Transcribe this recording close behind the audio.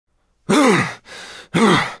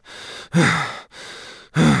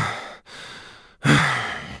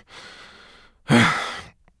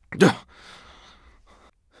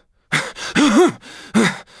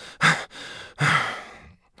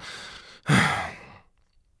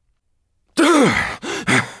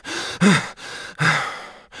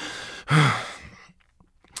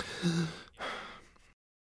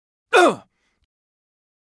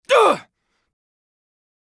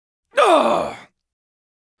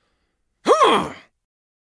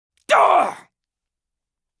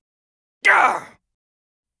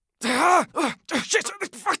Shit!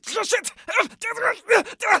 Fuck! Shit!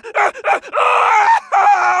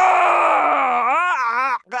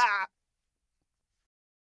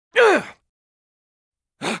 No!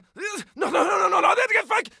 That get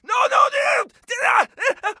fuck! No!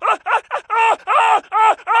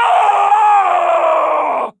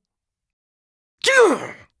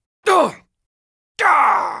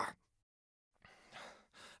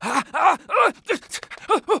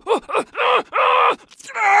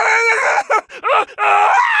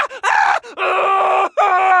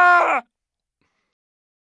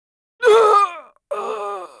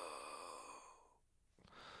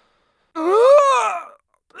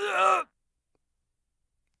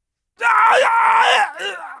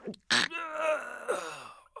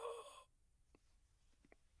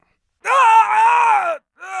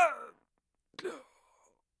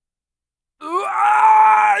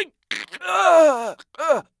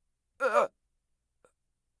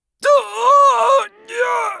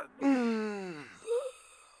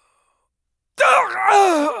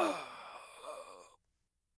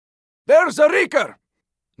 There's a reeker!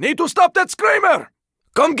 Need to stop that screamer!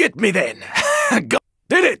 Come get me then!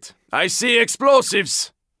 Did it! I see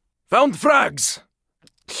explosives! Found frags!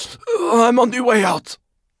 I'm on the way out!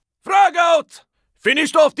 Frag out!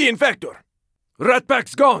 Finished off the infector! Rat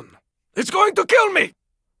Pack's gone! It's going to kill me!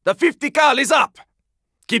 The 50 cal is up!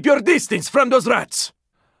 Keep your distance from those rats!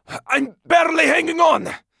 I'm barely hanging on!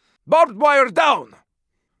 Barbed wire down!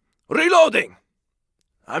 Reloading!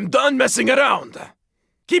 I'm done messing around!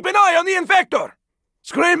 Keep an eye on the infector!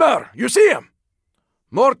 Screamer, you see him?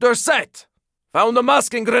 Mortar set! Found a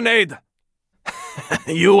masking grenade!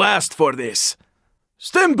 You asked for this!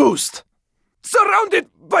 Stim boost! Surrounded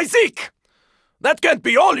by Zeke! That can't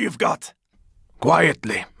be all you've got!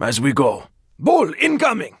 Quietly, as we go. Bull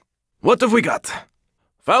incoming! What have we got?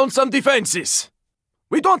 Found some defenses.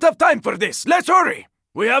 We don't have time for this, let's hurry!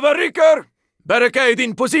 We have a Ricker! Barricade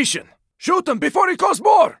in position. Shoot him before he calls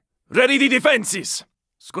more! Ready the defenses!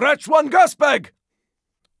 Scratch one gas bag!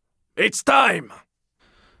 It's time!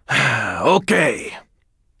 Okay.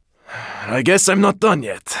 I guess I'm not done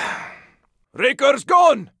yet. Ricker's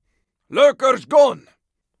gone! Lurker's gone!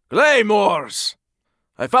 Claymores!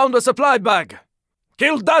 I found a supply bag.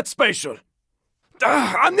 Killed that spatial.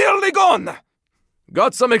 I'm nearly gone!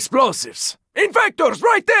 Got some explosives. Infectors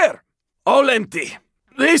right there! All empty.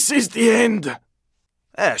 This is the end.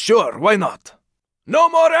 Sure, why not? No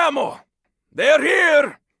more ammo! They're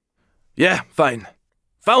here! Yeah, fine.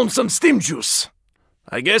 Found some stim juice.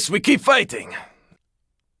 I guess we keep fighting.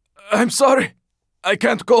 I'm sorry. I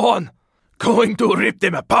can't go on. Going to rip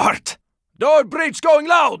them apart. Door breach going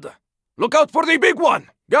loud. Look out for the big one.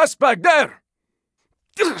 Gas bag there.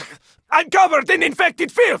 I'm covered in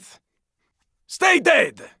infected filth. Stay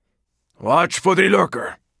dead. Watch for the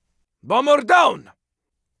lurker. Bomber down.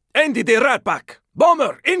 Ended the rat pack.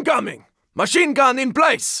 Bomber incoming. Machine gun in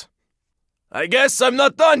place. I guess I'm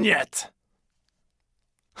not done yet.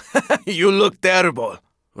 You look terrible.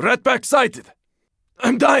 Rat pack sighted.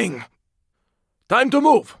 I'm dying. Time to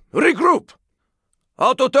move. Regroup.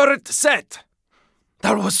 Auto turret set.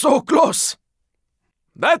 That was so close.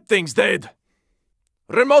 That thing's dead.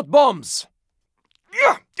 Remote bombs.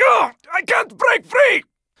 I can't break free.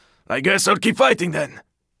 I guess I'll keep fighting then.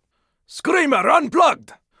 Screamer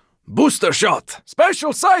unplugged. Booster shot.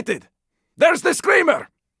 Special sighted. There's the screamer.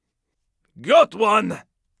 Got one.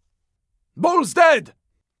 Bull's dead.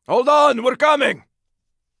 Hold on, we're coming.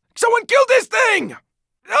 Someone kill this thing!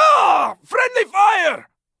 Ah! Friendly fire!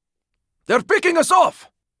 They're picking us off.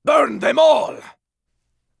 Burn them all.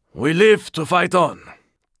 We live to fight on.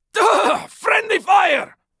 Ah! Friendly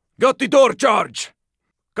fire! Got the door charge.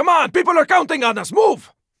 Come on, people are counting on us.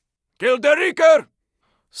 Move! Kill the Reeker.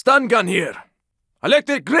 Stun gun here.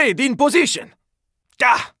 Electric grid in position.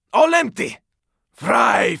 All empty.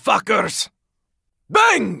 Fry, fuckers!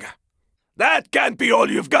 Bang! That can't be all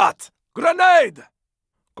you've got! Grenade!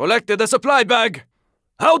 Collected a supply bag.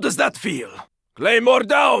 How does that feel? Claymore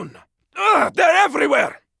down! They're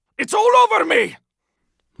everywhere! It's all over me!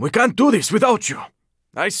 We can't do this without you.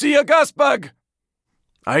 I see a gas bag.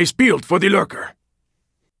 I spilled for the lurker.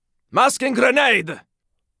 Masking grenade!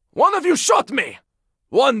 One of you shot me!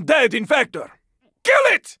 One dead infector! Kill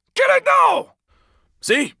it! Kill it now!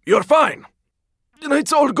 See, you're fine.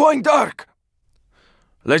 It's all going dark.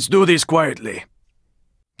 Let's do this quietly.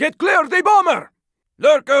 Get clear the bomber!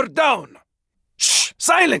 Lurker down! Shh!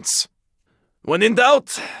 Silence! When in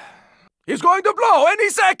doubt, he's going to blow any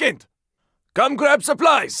second! Come grab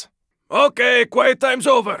supplies. Okay, quiet time's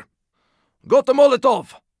over. Got the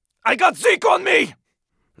Molotov. I got Zeke on me!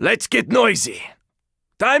 Let's get noisy.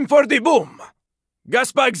 Time for the boom.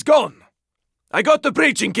 Gas bag's gone. I got the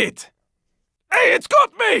breaching kit. Hey, it's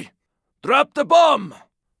got me! Drop the bomb.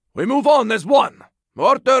 We move on as one.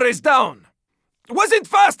 Mortar is down. Wasn't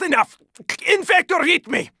fast enough. Infector hit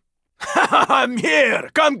me. I'm here.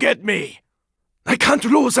 Come get me. I can't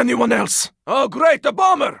lose anyone else. Oh, great, a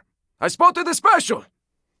bomber. I spotted a special.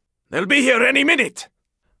 They'll be here any minute.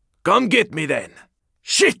 Come get me then.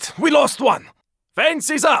 Shit, we lost one. Fence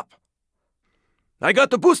is up. I got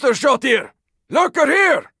the booster shot here. Lurker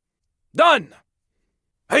here. Done.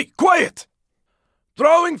 Hey, quiet.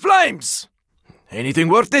 Throwing flames. Anything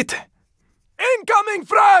worth it? Incoming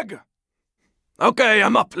frag! Okay,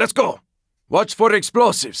 I'm up. Let's go. Watch for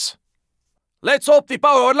explosives. Let's hope the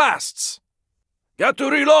power lasts. Got to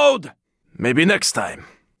reload. Maybe next time.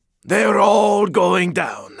 They're all going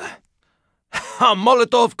down. A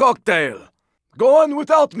Molotov cocktail. Go on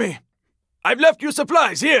without me. I've left you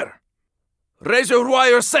supplies here. Razor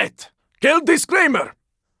wire set. Killed the screamer.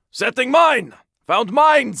 Setting mine. Found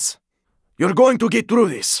mines. You're going to get through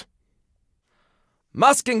this.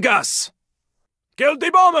 Masking gas. Killed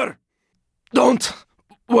the bomber. Don't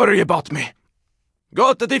worry about me.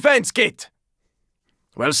 Got the defense kit.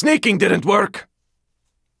 Well, sneaking didn't work.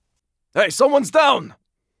 Hey, someone's down.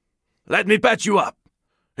 Let me patch you up.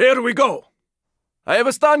 Here we go. I have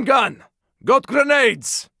a stun gun. Got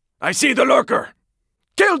grenades. I see the lurker.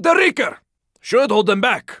 Killed the reeker. Should hold them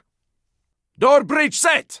back. Door breach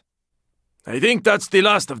set. I think that's the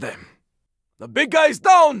last of them. The big guy's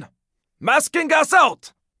down. Masking gas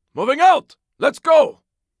out. Moving out. Let's go.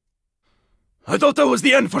 I thought that was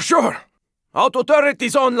the end for sure. Auto turret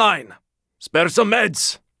is online. Spare some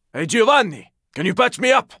meds. Hey, Giovanni, can you patch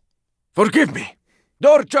me up? Forgive me.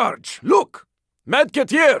 Door charge. Look.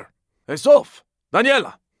 Medkit here. Hey, Soph.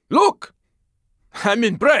 Daniela. Look. I'm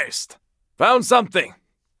impressed. Found something.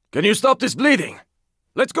 Can you stop this bleeding?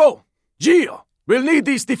 Let's go. Gio, we'll need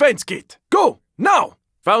this defense kit. Go, now.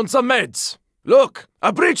 Found some meds. Look,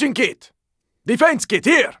 a breaching kit. Defense kit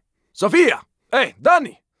here. Sophia. Hey,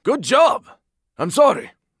 Danny. Good job. I'm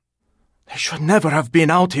sorry. They should never have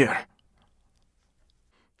been out here.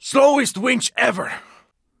 Slowest winch ever.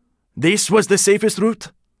 This was the safest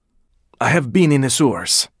route? I have been in the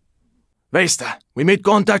sewers. Vesta, we made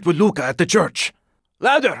contact with Luca at the church.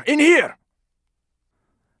 Ladder, in here!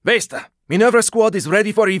 Vesta, Minerva squad is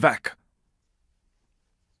ready for evac.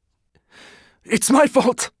 It's my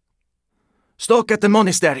fault. Stock at the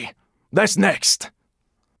monastery. That's next.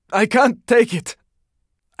 I can't take it.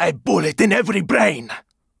 A bullet in every brain.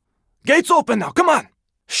 Gates open now, come on.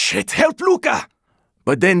 Shit, help Luca.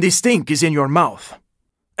 But then the stink is in your mouth.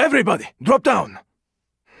 Everybody, drop down.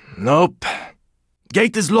 Nope.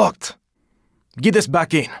 Gate is locked. Get us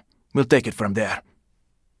back in. We'll take it from there.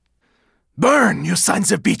 Burn, you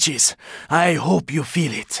sons of bitches. I hope you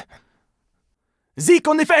feel it. Zeke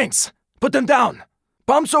on the fence. Put them down.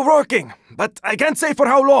 Pumps are working, but I can't say for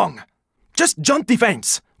how long. Just jump the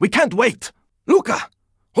fence. We can't wait. Luca,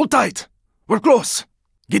 hold tight. We're close.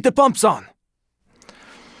 Get the pumps on.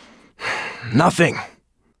 Nothing.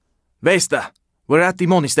 Vesta, we're at the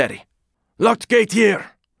monastery. Locked gate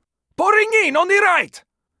here. Pouring in on the right.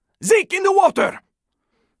 Zeke in the water.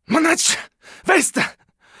 Manach, Vesta.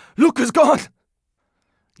 Luca's gone.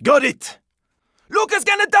 Got it. Luca's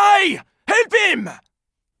gonna die. Help him.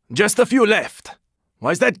 Just a few left.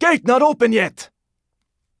 Why's that gate not open yet?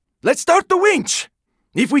 Let's start the winch.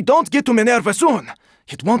 If we don't get to Minerva soon,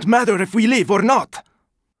 it won't matter if we leave or not.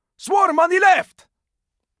 Swarm on the left.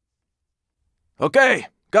 Okay,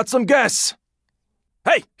 got some gas.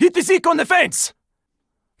 Hey, hit the Zeke on the fence.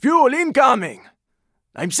 Fuel incoming.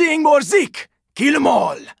 I'm seeing more Zeke. Kill them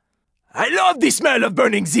all. I love the smell of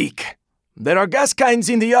burning Zeke. There are gas cans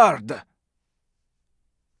in the yard.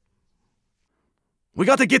 We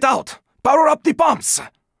gotta get out. Power up the pumps.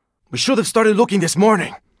 We should have started looking this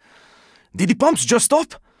morning. Did the pumps just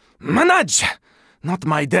stop? Manage! Not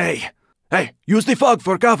my day. Hey, use the fog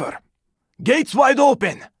for cover. Gates wide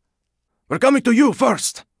open. We're coming to you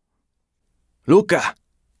first. Luca,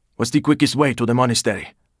 what's the quickest way to the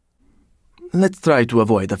monastery? Let's try to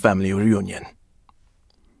avoid a family reunion.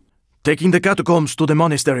 Taking the catacombs to the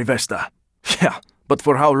monastery, Vesta. Yeah, but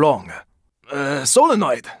for how long?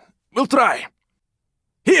 Solenoid. We'll try.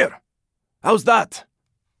 Here. How's that?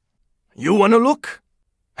 You wanna look?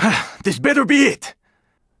 This better be it.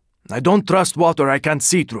 I don't trust water I can't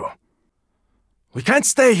see through. We can't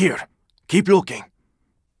stay here. Keep looking.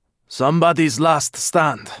 Somebody's last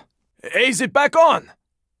stand. Is it back on?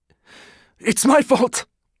 It's my fault.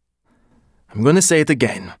 I'm gonna say it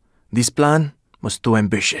again. This plan was too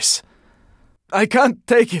ambitious. I can't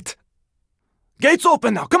take it. Gates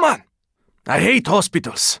open now, come on! I hate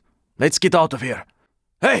hospitals. Let's get out of here.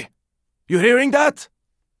 Hey, you hearing that?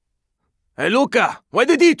 Hey, Luca, why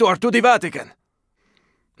the detour to the Vatican?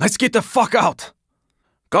 Let's get the fuck out.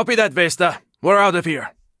 Copy that, Vesta. We're out of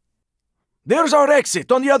here. There's our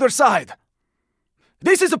exit on the other side.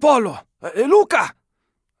 This is Apollo. Luca!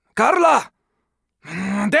 Carla!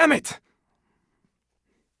 Damn it!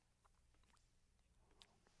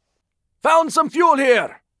 Found some fuel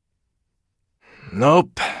here.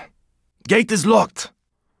 Nope. Gate is locked.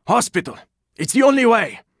 Hospital. It's the only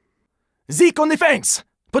way. Zeke on the fence.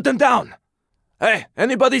 Put them down. Hey,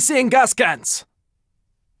 anybody seeing gas cans?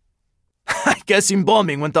 I guess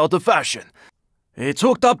embalming went out of fashion. It's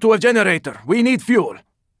hooked up to a generator. We need fuel.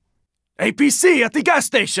 APC at the gas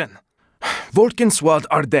station. Vulcan Squad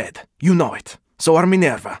are dead. You know it. So are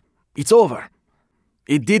Minerva. It's over.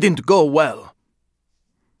 It didn't go well.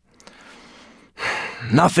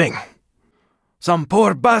 Nothing. Some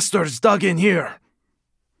poor bastards dug in here.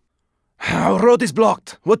 Our road is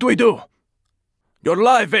blocked. What do we do? You're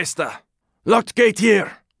live, Vesta. Locked gate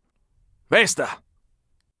here. Vesta.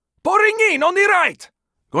 Pouring in on the right.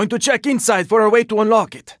 Going to check inside for a way to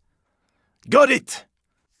unlock it. Got it.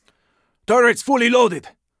 Turret's fully loaded.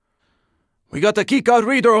 We got a keycard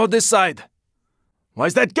reader on this side. Why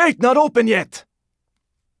is that gate not open yet?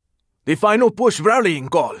 The final push rallying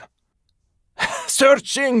call.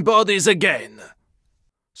 Searching bodies again.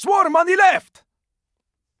 Swarm on the left.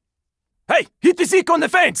 Hey, hit the Zeke on the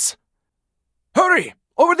fence. Hurry,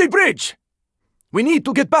 over the bridge. We need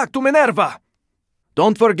to get back to Minerva.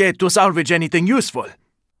 Don't forget to salvage anything useful.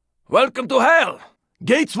 Welcome to hell.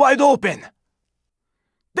 Gates wide open.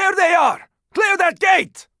 There they are. Clear that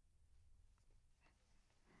gate.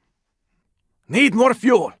 Need more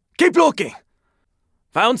fuel. Keep looking.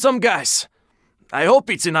 Found some gas. I hope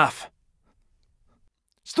it's enough.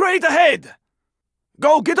 Straight ahead.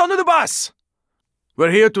 Go get onto the bus.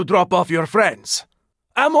 We're here to drop off your friends.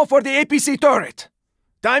 Ammo for the APC turret.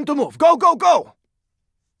 Time to move. Go, go, go.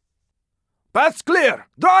 Path's clear.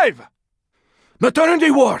 Drive. Maternity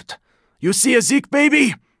ward. You see a Zeke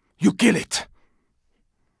baby? You kill it.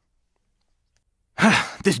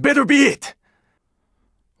 This better be it.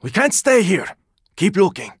 We can't stay here. Keep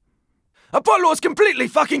looking. Apollo is completely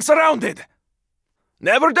fucking surrounded.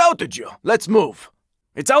 Never doubted you. Let's move.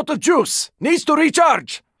 It's out of juice. Needs to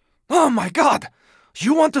recharge. Oh my god.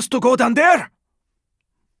 You want us to go down there?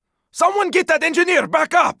 Someone get that engineer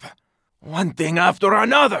back up. One thing after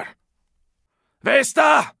another.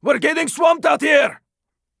 Vesta, we're getting swamped out here.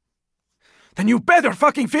 Then you better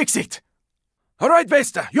fucking fix it. All right,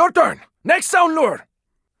 Vesta, your turn. Next sound lure.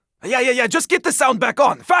 Yeah, just get the sound back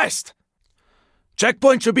on, fast.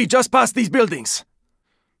 Checkpoint should be just past these buildings.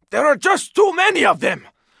 There are just too many of them.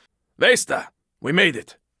 Vesta, we made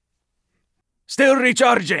it. Still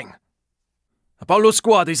recharging. Apollo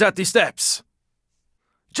squad is at the steps.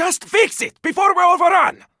 Just fix it before we're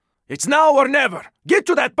overrun. It's now or never. Get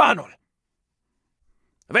to that panel.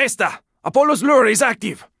 Vesta, Apollo's lure is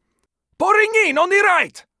active. Pouring in on the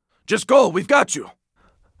right. Just go, we've got you.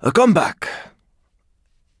 A comeback.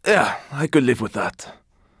 Yeah, I could live with that.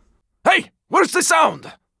 Hey, where's the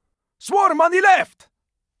sound? Swarm on the left.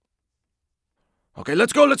 Okay,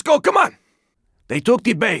 let's go, come on. They took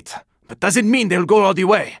the bait, but doesn't mean they'll go all the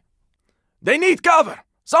way. They need cover.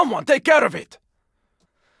 Someone take care of it.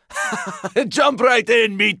 Jump right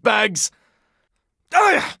in, meatbags.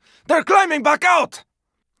 They're climbing back out.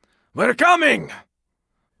 We're coming.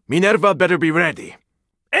 Minerva better be ready.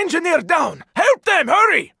 Engineer down. Help them,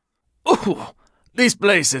 hurry. Ooh, this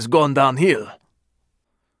place has gone downhill.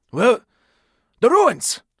 Well, the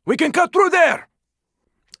ruins. We can cut through there.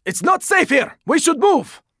 It's not safe here. We should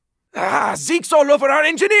move. Zeke's all over our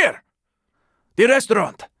engineer. The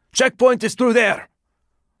restaurant. Checkpoint is through there.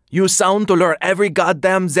 Use sound to lure every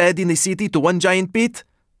goddamn Zed in the city to one giant pit?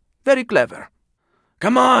 Very clever.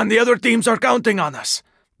 Come on, the other teams are counting on us.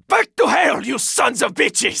 Back to hell, you sons of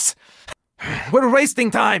bitches! We're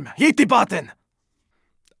wasting time. Hit the button.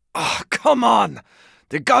 Oh, come on.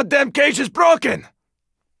 The goddamn cage is broken.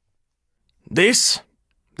 This?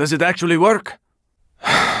 Does it actually work?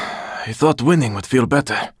 I thought winning would feel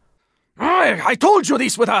better. I told you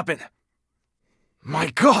this would happen!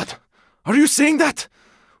 My God! Are you seeing that?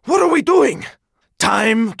 What are we doing?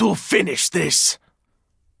 Time to finish this!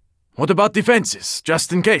 What about defenses,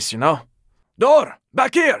 just in case, you know? Door!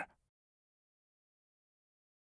 Back here!